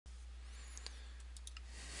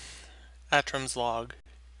Atrum's log.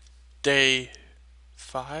 Day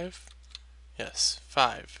 5? Yes,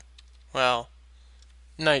 5. Well,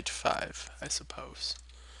 night 5, I suppose.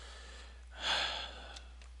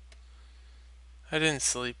 I didn't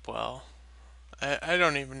sleep well. I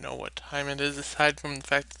don't even know what time it is, aside from the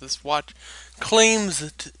fact that this watch claims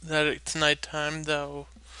that it's nighttime, though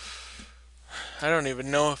I don't even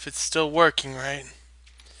know if it's still working right.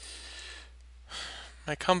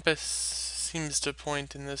 My compass seems to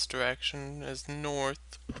point in this direction as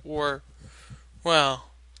north, or, well,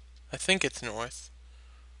 I think it's north.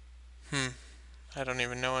 I don't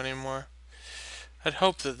even know anymore. I'd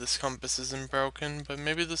hope that this compass isn't broken, but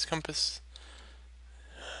maybe this compass,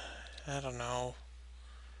 I don't know.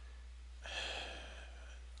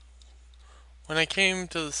 When I came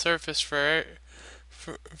to the surface for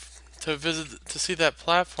to visit to see that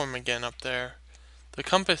platform again up there, the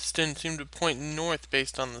compass didn't seem to point north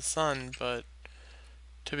based on the sun, but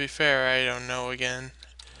to be fair, I don't know again.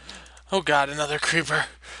 Oh god, another creeper.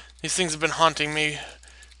 These things have been haunting me.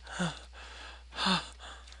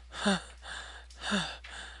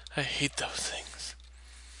 I hate those things.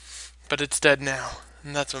 But it's dead now,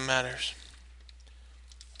 and that's what matters.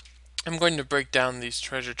 I'm going to break down these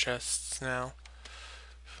treasure chests now.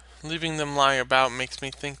 Leaving them lying about makes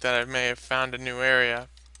me think that I may have found a new area.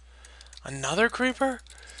 Another creeper?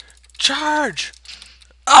 Charge!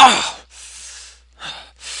 Ah!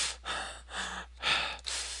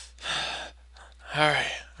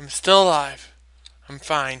 Alright, I'm still alive. I'm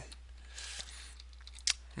fine.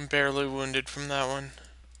 I'm barely wounded from that one.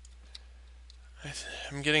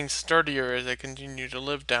 I'm getting sturdier as I continue to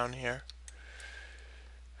live down here.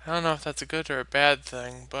 I don't know if that's a good or a bad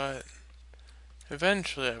thing, but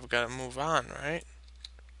eventually I've got to move on, right?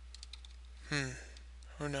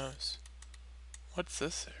 Who knows? What's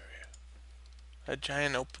this area? A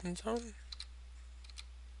giant open zone?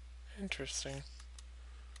 Interesting.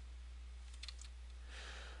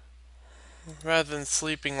 Rather than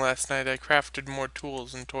sleeping last night, I crafted more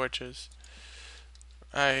tools and torches.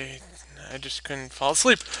 I just couldn't fall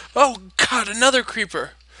asleep. Oh god, another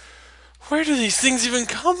creeper! Where do these things even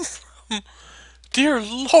come from? Dear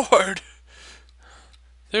Lord!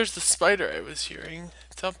 There's the spider I was hearing.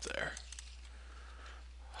 It's up there.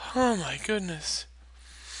 Oh my goodness.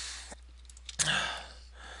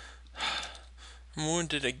 I'm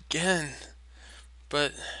wounded again.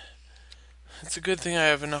 But it's a good thing I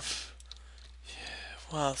have enough,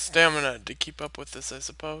 well, stamina to keep up with this, I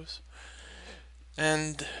suppose.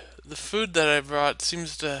 And the food that I brought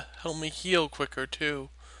seems to help me heal quicker too.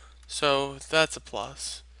 So that's a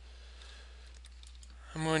plus.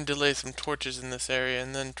 I'm going to lay some torches in this area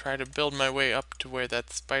and then try to build my way up to where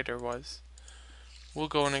that spider was. We'll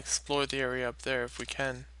go and explore the area up there if we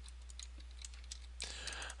can.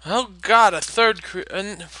 Oh god, a third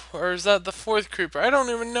creeper. Or is that the fourth creeper? I don't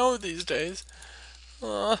even know these days.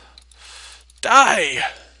 Die!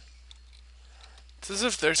 It's as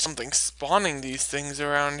if there's something spawning these things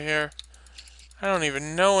around here. I don't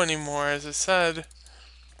even know anymore, as I said.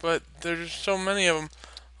 But there's so many of them.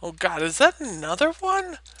 Oh god, is that another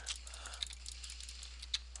one?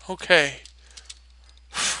 Okay.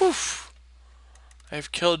 Whew.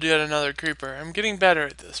 I've killed yet another creeper. I'm getting better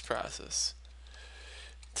at this process.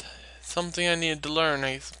 It's something I needed to learn,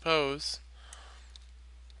 I suppose.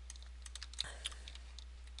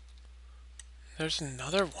 There's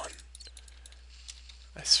another one.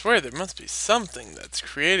 I swear there must be something that's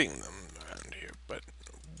creating them around here, but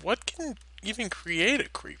what can even create a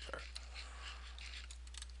creeper?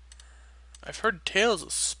 I've heard tales of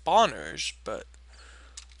spawners, but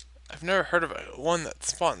I've never heard of one that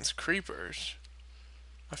spawns creepers.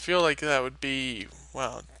 I feel like that would be,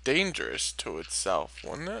 well, dangerous to itself,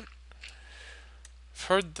 wouldn't it?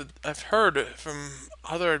 I've heard from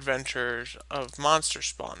other adventurers of monster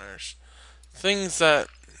spawners. Things that,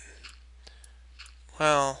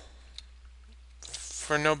 well,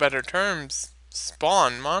 for no better terms,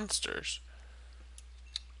 spawn monsters.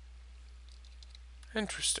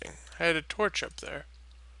 Interesting. I had a torch up there.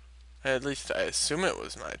 At least I assume it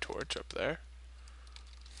was my torch up there.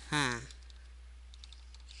 I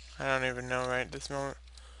don't even know right this moment.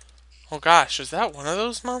 Oh gosh, is that one of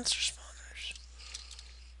those monster spawners?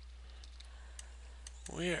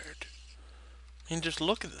 Weird. I mean, just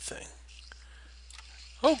look at the thing.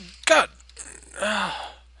 Oh god!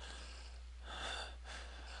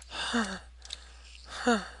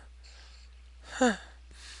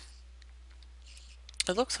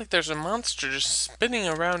 It looks like there's a monster just spinning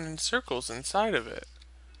around in circles inside of it.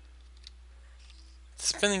 It's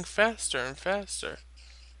spinning faster and faster.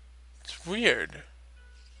 It's weird.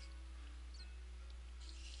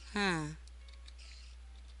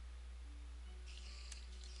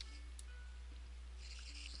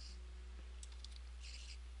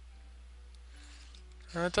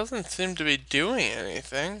 It doesn't seem to be doing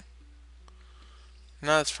anything.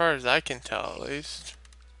 Not as far as I can tell, at least.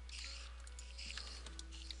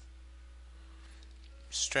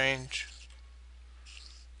 Strange.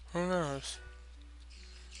 Who knows?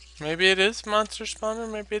 Maybe it is monster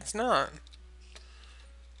spawner, maybe it's not.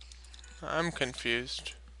 I'm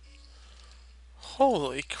confused.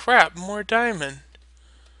 Holy crap, more diamond.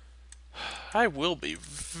 I will be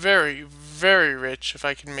very, very rich if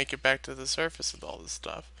I can make it back to the surface with all this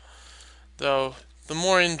stuff. Though, the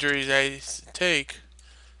more injuries I take,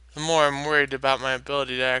 the more I'm worried about my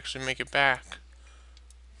ability to actually make it back.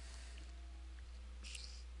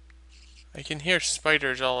 I can hear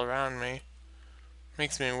spiders all around me.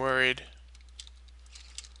 Makes me worried.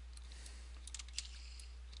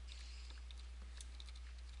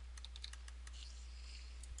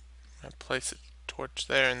 I place a torch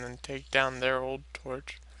there and then take down their old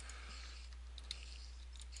torch.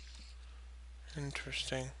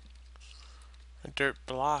 Interesting. A dirt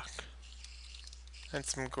block. And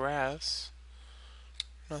some grass.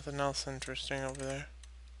 Nothing else interesting over there.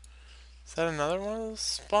 Is that another one of those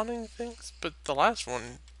spawning things? But the last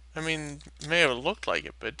one, I mean, may have looked like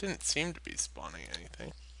it, but it didn't seem to be spawning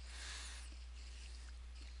anything.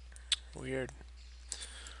 Weird.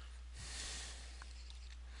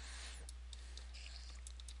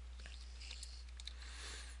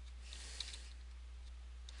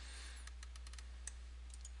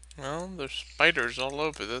 Well, there's spiders all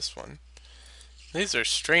over this one. These are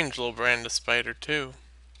strange little brand of spider, too.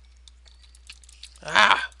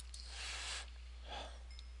 Ah!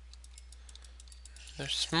 They're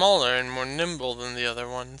smaller and more nimble than the other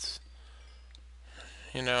ones.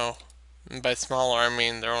 You know, and by smaller I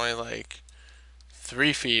mean they're only like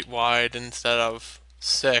 3 feet wide instead of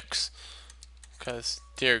 6. Because,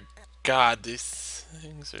 dear God, these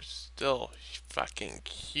things are still fucking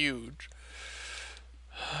huge.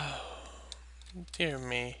 Dear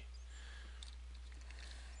me.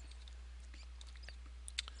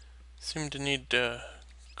 Seem to need to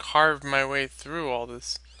carve my way through all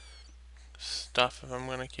this stuff if I'm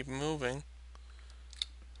gonna keep moving.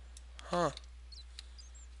 Huh.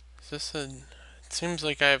 Is this a... It seems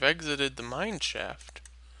like I've exited the mine shaft.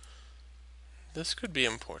 This could be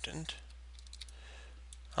important.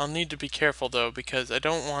 I'll need to be careful though, because I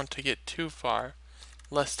don't want to get too far,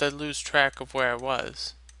 lest I lose track of where I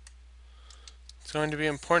was. It's going to be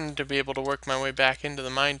important to be able to work my way back into the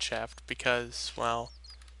mine shaft because, well,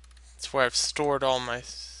 it's where I've stored all my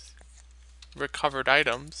recovered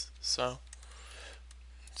items, so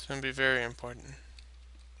it's going to be very important.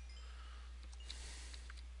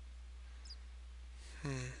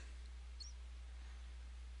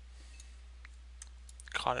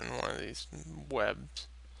 Caught in one of these webs.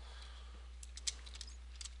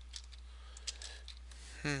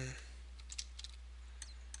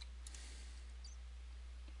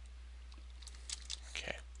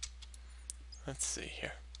 Okay. Let's see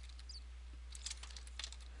here.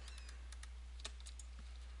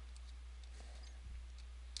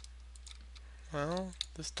 Well,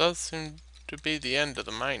 this does seem to be the end of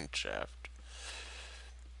the mine shaft.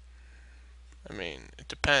 I mean, it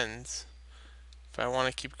depends. If I want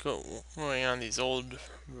to keep going on these old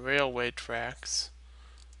railway tracks,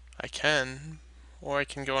 I can. Or I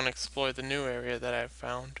can go and explore the new area that I've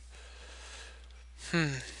found.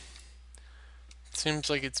 Seems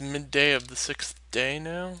like it's midday of the 6th day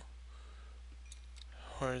now.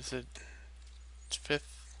 Or is it 5th,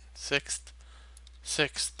 6th?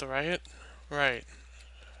 6th, right? Right.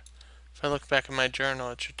 If I look back at my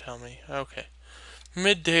journal, it should tell me. Okay.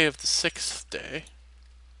 Midday of the 6th day.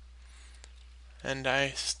 And I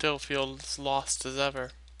still feel as lost as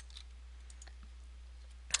ever.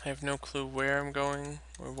 I have no clue where I'm going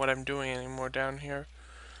or what I'm doing anymore down here.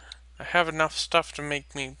 I have enough stuff to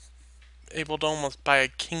make me able to almost buy a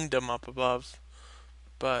kingdom up above.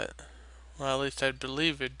 But, well, at least I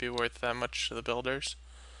believe it'd be worth that much to the builders.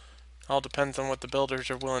 All depends on what the builders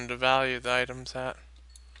are willing to value the items at.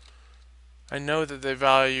 I know that they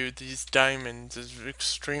value these diamonds as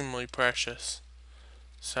extremely precious.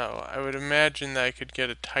 So, I would imagine that I could get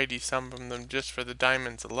a tidy sum from them just for the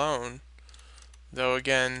diamonds alone. Though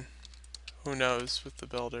again, who knows with the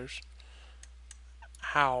builders.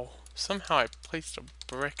 How? Somehow I placed a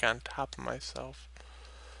brick on top of myself.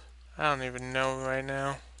 I don't even know right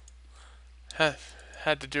now.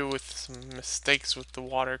 Had to do with some mistakes with the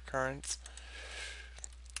water currents.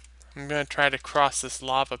 I'm gonna try to cross this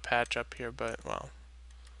lava patch up here, but, well,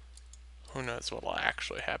 who knows what will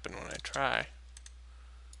actually happen when I try.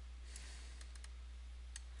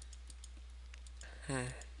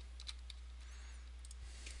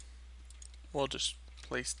 We'll just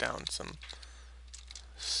place down some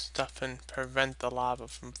stuff and prevent the lava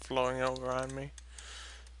from flowing over on me.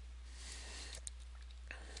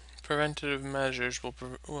 Preventative measures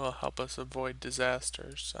will help us avoid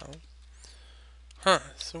disasters, so...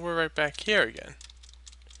 so we're right back here again.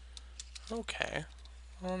 Okay.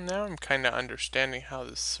 Well, now I'm kind of understanding how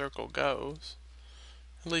this circle goes.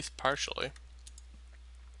 At least partially.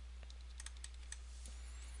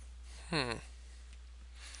 As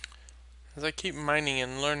I keep mining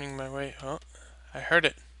and learning my way... Oh, I heard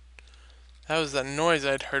it. That was that noise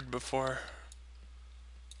I'd heard before.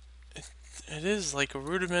 It is like a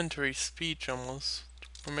rudimentary speech almost.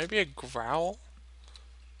 Or maybe a growl?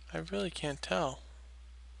 I really can't tell.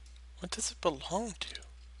 What does it belong to?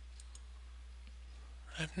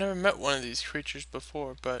 I've never met one of these creatures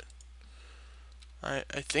before, but I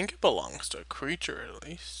think it belongs to a creature at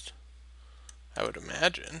least. I would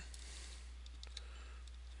imagine.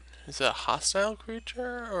 Is it a hostile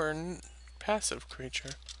creature or a passive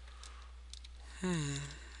creature?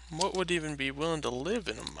 What would even be willing to live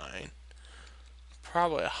in a mine?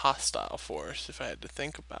 Probably a hostile force if I had to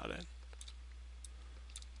think about it.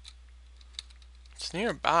 It's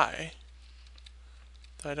nearby,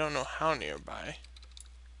 though I don't know how nearby.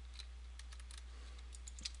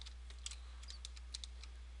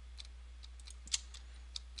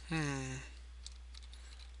 As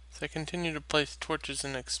I continue to place torches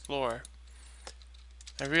and explore,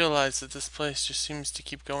 I realize that this place just seems to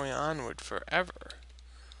keep going onward forever.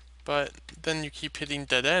 But then you keep hitting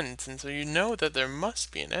dead ends, and so you know that there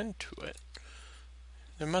must be an end to it.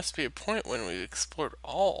 There must be a point when we've explored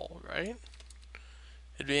all, right?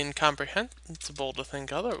 It'd be incomprehensible to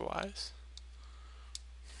think otherwise.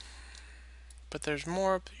 But there's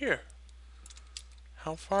more up here.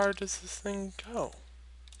 How far does this thing go?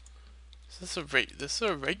 This is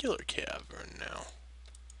a regular cavern now.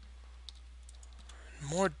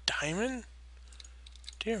 More diamond?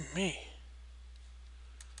 Dear me.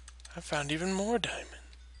 I found even more diamond.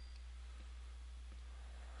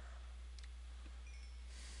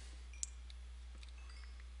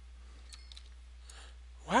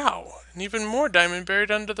 Wow, and even more diamond buried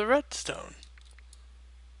under the redstone.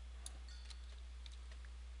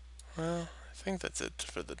 Well, I think that's it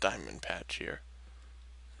for the diamond patch here.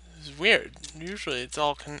 This is weird. Usually it's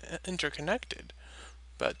all interconnected,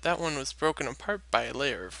 but that one was broken apart by a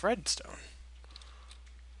layer of redstone.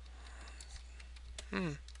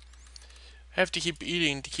 I have to keep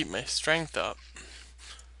eating to keep my strength up.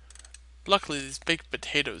 Luckily, these baked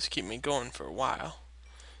potatoes keep me going for a while.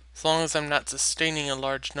 As long as I'm not sustaining a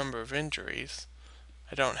large number of injuries,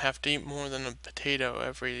 I don't have to eat more than a potato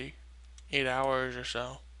every 8 hours or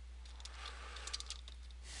so.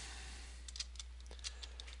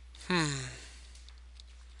 I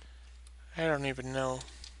don't even know.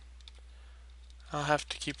 I'll have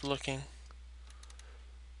to keep looking.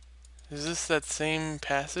 Is this that same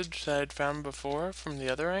passage that I'd found before from the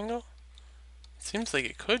other angle? It seems like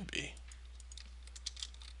it could be.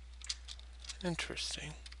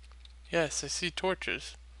 Interesting. Yes, I see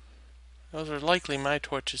torches. Those are likely my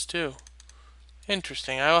torches too.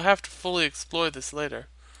 Interesting. I will have to fully explore this later.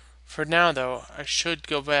 For now, though, I should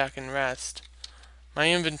go back and rest. My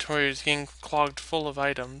inventory is getting clogged full of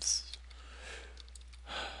items.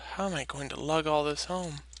 How am I going to lug all this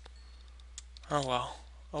home? Oh well.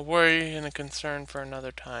 A worry and a concern for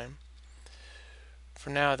another time. For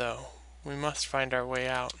now, though, we must find our way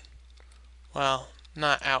out. Well,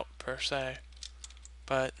 not out per se,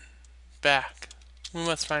 but back. We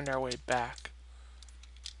must find our way back.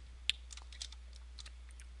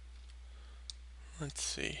 Let's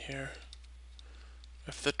see here.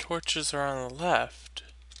 If the torches are on the left...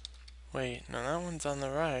 Wait, no, that one's on the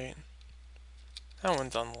right. That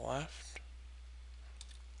one's on the left.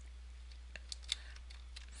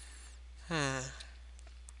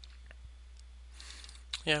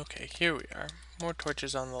 Yeah, okay, here we are. More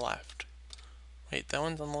torches on the left. Wait, that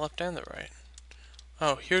one's on the left and the right.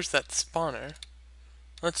 Oh, here's that spawner.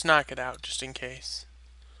 Let's knock it out just in case.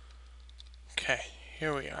 Okay,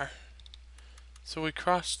 here we are. So we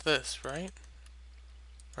crossed this, right?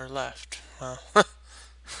 Or left. Well,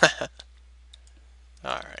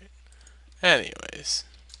 alright. Anyways,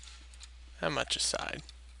 that much aside.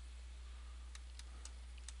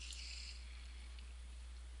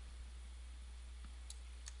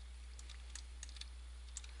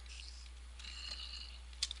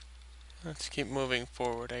 Let's keep moving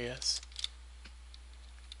forward, I guess.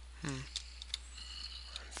 I'm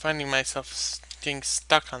finding myself getting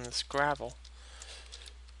stuck on this gravel.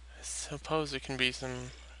 I suppose it can be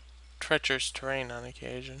some treacherous terrain on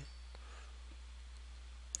occasion.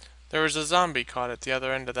 There was a zombie caught at the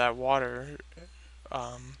other end of that water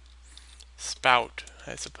spout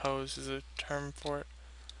I suppose is a term for it.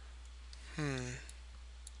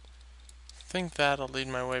 Think that'll lead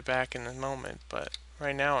my way back in a moment, but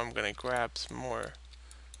right now I'm gonna grab some more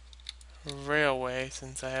railway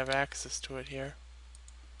since I have access to it here.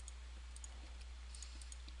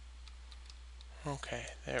 Okay,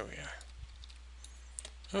 there we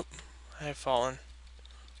are. Oop, I have fallen.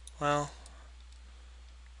 Well,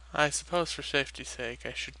 I suppose for safety's sake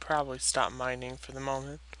I should probably stop mining for the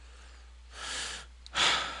moment.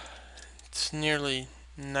 It's nearly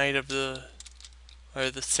night of the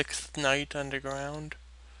sixth night underground.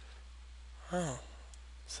 Oh,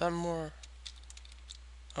 some more.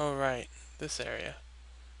 Oh, right, this area.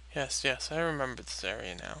 Yes, yes, I remember this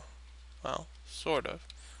area now. Well, sort of.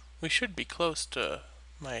 We should be close to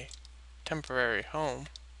my temporary home.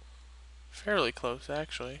 Fairly close,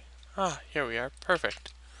 actually. Ah, here we are.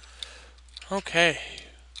 Perfect. Okay.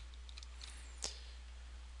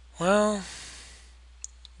 Well,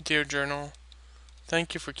 dear journal,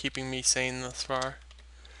 thank you for keeping me sane thus far.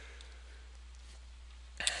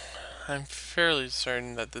 I'm fairly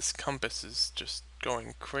certain that this compass is just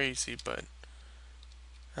going crazy, but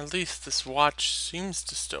at least this watch seems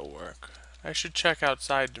to still work. I should check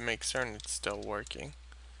outside to make certain it's still working.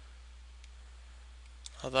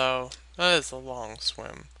 Although, that is a long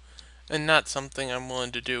swim, and not something I'm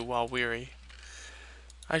willing to do while weary.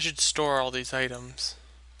 I should store all these items.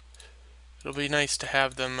 It'll be nice to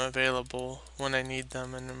have them available when I need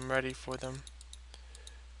them and I'm ready for them.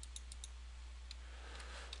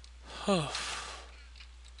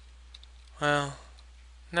 Well,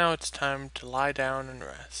 now it's time to lie down and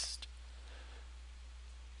rest.